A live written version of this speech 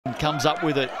comes up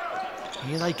with it.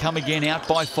 Here they come again, out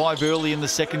by 5 early in the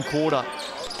second quarter.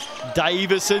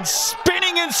 Davison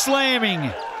spinning and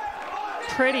slamming.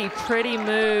 Pretty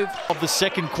move. Of the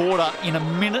second quarter in a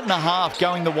minute and a half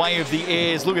going the way of the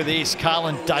Airs. Look at this,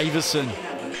 Carlin Davison.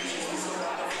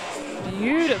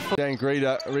 Beautiful. Dan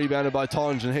Greeter rebounded by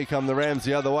Tonge, and here come the Rams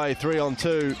the other way. 3 on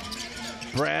 2.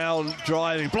 Brown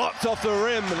driving, blocked off the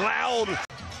rim, loud.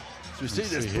 We see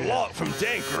this block from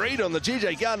Dan Greeter on the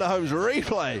GJ Gardner Homes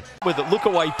replay. With a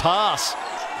look-away pass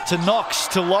to Knox,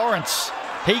 to Lawrence.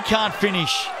 He can't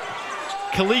finish.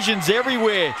 Collisions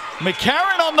everywhere.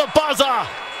 McCarron on the buzzer.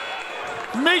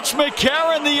 Mitch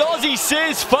McCarron, the Aussie,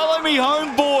 says, "Follow me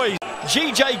home, boys."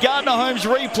 GJ Gardner Homes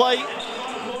replay.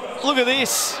 Look at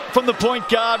this from the point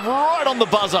guard, right on the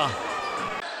buzzer.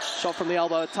 Shot from the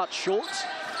elbow, a touch short.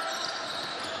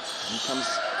 Here comes.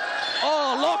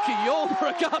 Oh, Lockie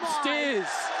Ulbrich upstairs.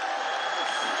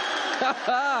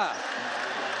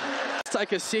 Let's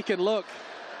take a second look.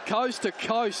 Coast to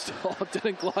coast. Oh,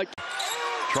 didn't like.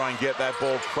 Try and get that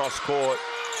ball cross court.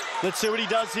 Let's see what he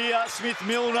does here. Smith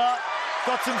Milner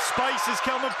got some space as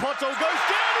Kelman Poto goes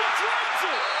down. He drains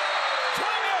it.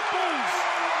 Timeout Bulls.